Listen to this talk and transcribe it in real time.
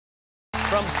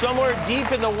From somewhere deep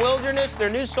in the wilderness, their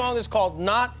new song is called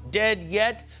Not Dead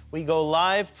Yet. We go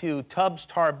live to Tubbs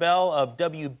Tarbell of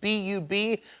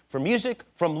WBUB for music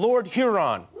from Lord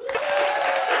Huron.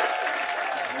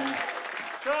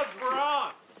 Tubbs, we're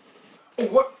on. Oh,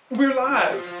 what? We're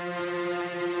live.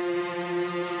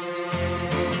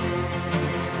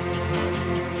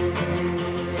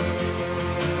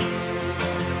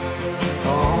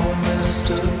 All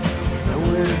messed up, with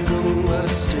nowhere to go, I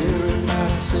stare at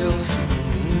myself in the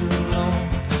mirror alone.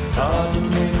 It's hard to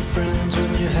make friends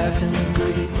when you're half in the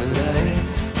grave, but I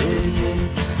ain't dead yet,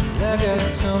 and I got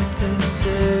something to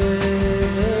say.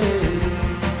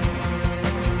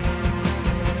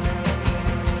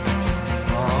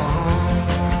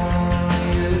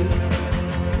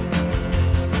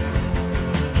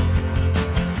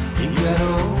 Got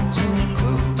holes in your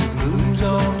clothes, blues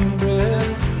on your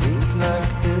breath. You look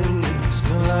like hell, you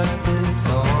smell like death.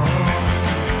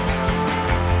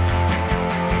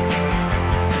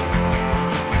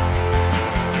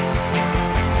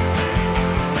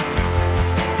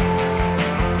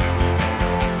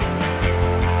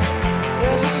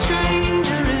 There's a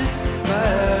stranger in my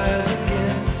eyes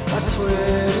again. I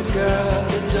swear to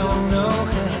God I don't know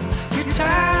him. You're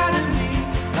tired of me,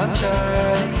 I'm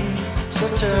tired of you. So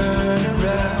turn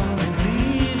around and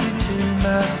leave me to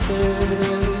myself.